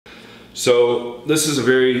So this is a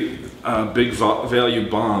very big value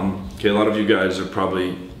bomb. Okay, a lot of you guys are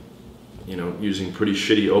probably, using pretty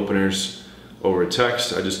shitty openers over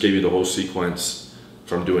text. I just gave you the whole sequence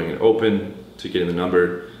from doing an open to getting the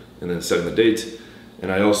number and then setting the date.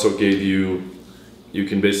 And I also gave you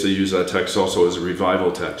can basically use that text also as a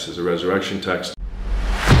revival text, as a resurrection text.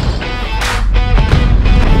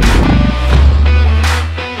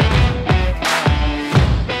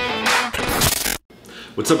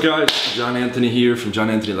 What's up guys, John Anthony here from John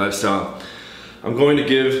Anthony Lifestyle. I'm going to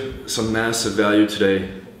give some massive value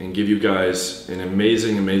today and give you guys an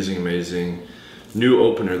amazing new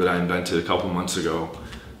opener that I invented a couple months ago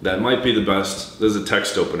that might be the best. This is a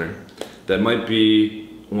text opener that might be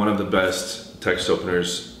one of the best text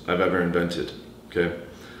openers I've ever invented. Okay,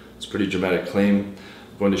 it's a pretty dramatic claim.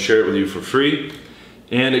 I'm going to share it with you for free,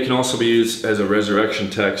 and it can also be used as a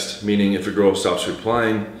resurrection text, meaning if a girl stops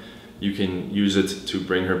replying, you can use it to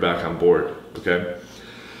bring her back on board, okay?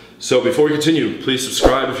 So before we continue, please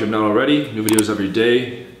subscribe if you've not already. New videos every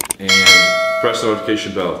day, and press the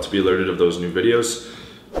notification bell to be alerted of those new videos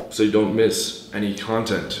so you don't miss any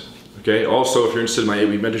content, okay? Also, if you're interested in my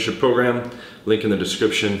 8-week mentorship program, link in the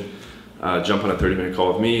description. Jump on a 30-minute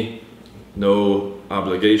call with me, no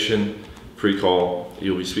obligation, free call.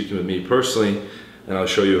 You'll be speaking with me personally, and I'll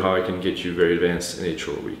show you how I can get you very advanced in 8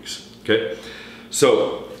 short weeks, okay?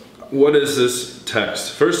 So, what is this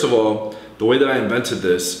text? First of all, the way that I invented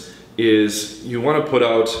this is you want to put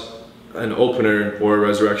out an opener or a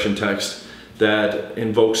resurrection text that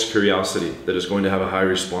invokes curiosity, that is going to have a high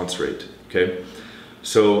response rate, okay?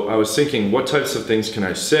 So I was thinking, what types of things can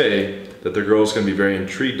I say that the girl's going to be very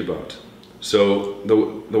intrigued about? So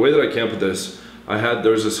the way that I came up with this,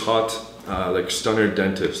 there was this hot stunner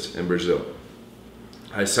dentist in Brazil.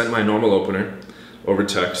 I sent my normal opener over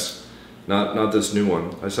text. Not this new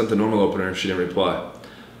one. I sent the normal opener, she didn't reply.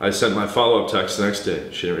 I sent my follow-up text the next day,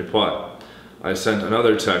 she didn't reply. I sent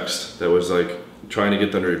another text that was like trying to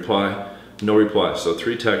get them to reply, no reply. So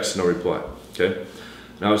 3 texts, no reply, okay?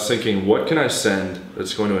 And I was thinking, what can I send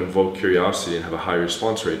that's going to invoke curiosity and have a high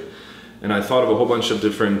response rate? And I thought of a whole bunch of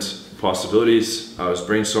different possibilities. I was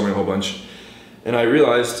brainstorming a whole bunch, and I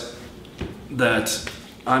realized that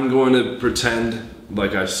I'm going to pretend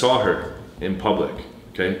like I saw her in public,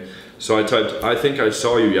 okay? So I typed, I think I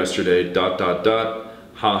saw you yesterday, ...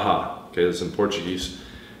 haha. Okay, that's in Portuguese,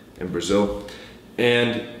 in Brazil.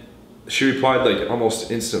 And she replied like almost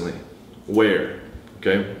instantly, where?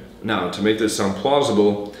 Okay, now to make this sound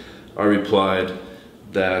plausible, I replied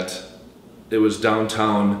that it was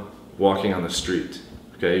downtown walking on the street.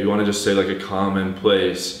 Okay, you want to just say like a common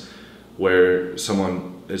place where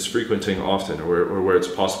someone is frequenting often, or where it's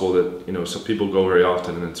possible that, some people go very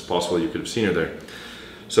often and it's possible you could have seen her there.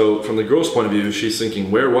 So from the girl's point of view, she's thinking,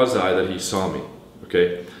 where was I that he saw me?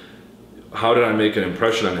 Okay, how did I make an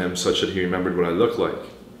impression on him such that he remembered what I looked like?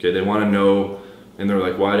 Okay, they want to know, and they're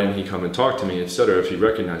like, why didn't he come and talk to me, etc., if he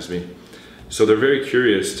recognized me? So they're very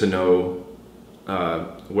curious to know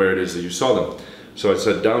where it is that you saw them. So I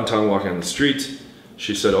said, downtown walking on the street.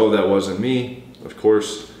 She said, oh, that wasn't me, of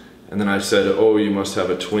course. And then I said, oh, you must have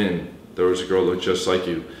a twin. There was a girl that looked just like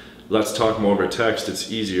you. Let's talk more over text, it's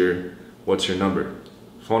easier. What's your number?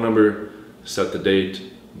 Phone number, set the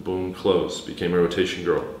date, boom, close. Became a rotation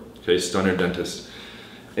girl. Okay, stunner dentist.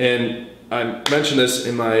 And I mentioned this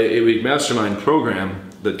in my 8-week mastermind program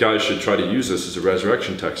that guys should try to use this as a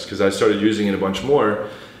resurrection text, because I started using it a bunch more,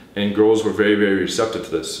 and girls were very receptive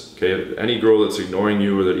to this. Okay, any girl that's ignoring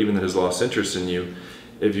you, or that even that has lost interest in you,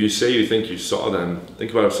 if you say you think you saw them,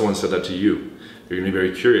 think about if someone said that to you. You're gonna be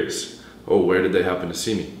very curious. Oh, where did they happen to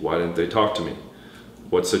see me? Why didn't they talk to me?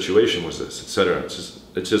 What situation was this, etc.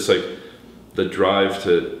 It's just like the drive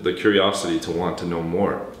to, the curiosity to want to know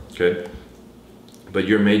more, okay? But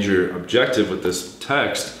your major objective with this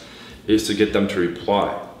text is to get them to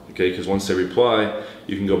reply, okay? Because once they reply,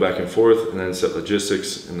 you can go back and forth and then set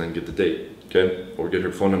logistics and then get the date, okay? Or get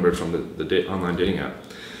her phone number from the online dating app.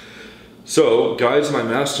 So guys in my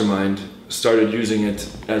mastermind started using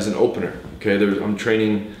it as an opener, okay? I'm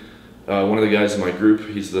training one of the guys in my group.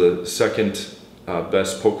 He's the second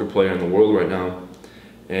best poker player in the world right now,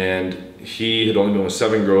 and he had only been with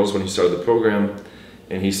 7 girls when he started the program,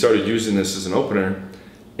 and he started using this as an opener.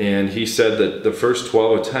 And he said that the first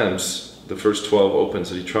 12 attempts, the first 12 opens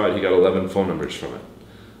that he tried, he got 11 phone numbers from it.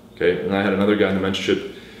 Okay, and I had another guy in the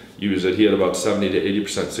mentorship use it. He had about 70 to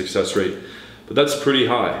 80% success rate, but that's pretty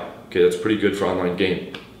high. Okay, that's pretty good for online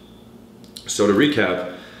game. So to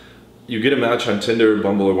recap, you get a match on Tinder,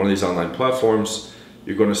 Bumble, or one of these online platforms.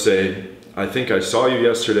 You're going to say, I think I saw you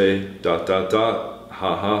yesterday, ...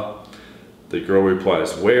 haha. The girl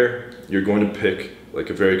replies, where? You're going to pick like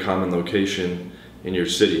a very common location in your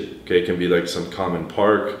city. Okay, it can be like some common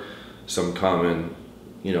park, some common,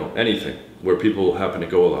 you know, anything where people happen to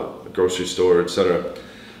go a lot, a grocery store, etc.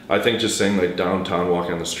 I think just saying like downtown,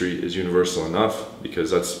 walking on the street is universal enough,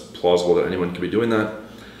 because that's plausible that anyone could be doing that.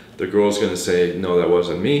 The girl's gonna say, no, that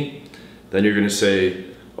wasn't me. Then you're gonna say,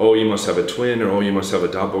 oh, you must have a twin, or oh, you must have a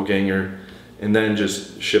doppelganger, and then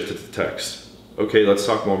just shift it to text. Okay, let's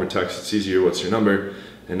talk more over text, it's easier, what's your number?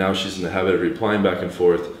 And now she's in the habit of replying back and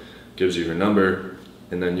forth, gives you her number,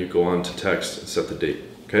 and then you go on to text and set the date,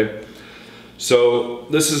 okay? So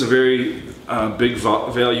this is a very big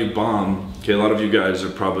value bomb. Okay, a lot of you guys are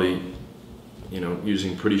probably, you know,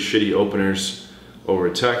 using pretty shitty openers over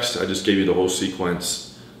text. I just gave you the whole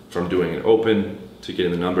sequence from doing an open to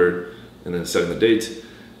getting the number and then setting the date.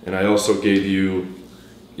 And I also gave you,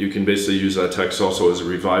 you can basically use that text also as a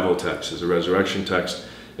revival text, as a resurrection text.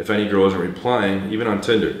 If any girl isn't replying, even on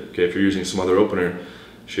Tinder, okay, if you're using some other opener,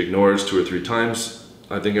 she ignores 2 or 3 times,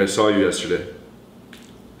 I think I saw you yesterday.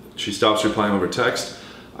 She stops replying over text,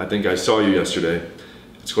 I think I saw you yesterday.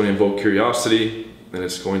 It's going to invoke curiosity, and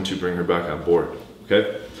it's going to bring her back on board,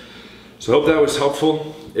 okay? So I hope that was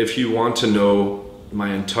helpful. If you want to know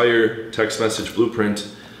my entire text message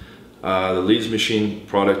blueprint, the Leads Machine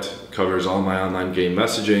product covers all my online game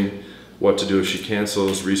messaging, what to do if she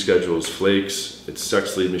cancels, reschedules, flakes. It's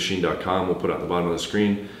sexleadmachine.com. We'll put it on the bottom of the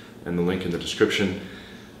screen and the link in the description.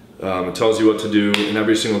 It tells you what to do in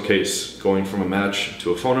every single case, going from a match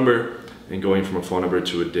to a phone number and going from a phone number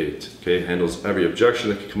to a date. Okay, it handles every objection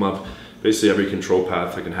that can come up, basically every control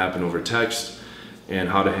path that can happen over text, and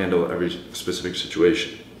how to handle every specific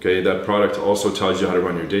situation. Okay, that product also tells you how to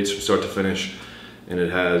run your dates from start to finish, and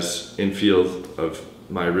it has in-field of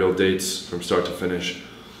my real dates from start to finish,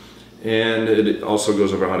 and it also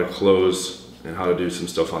goes over how to close and how to do some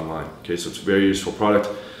stuff online. Okay, so it's a very useful product.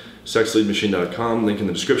 sexleadmachine.com, link in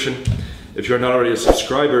the description. If you're not already a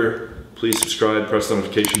subscriber, please subscribe, press the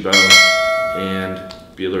notification bell, and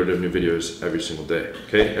be alerted of new videos every single day.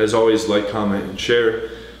 Okay, as always, like, comment, and share,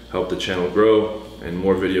 help the channel grow, and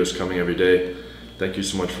more videos coming every day. Thank you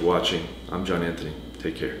so much for watching. I'm John Anthony.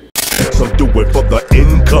 Take care. Some do it for the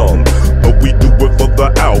income, but we do it for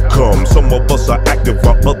the outcome. Some of us are active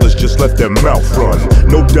while others just let their mouth run.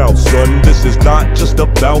 No doubt, son, this is not just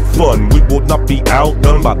about fun. We will not be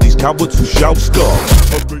outdone by these cowards who shout scum.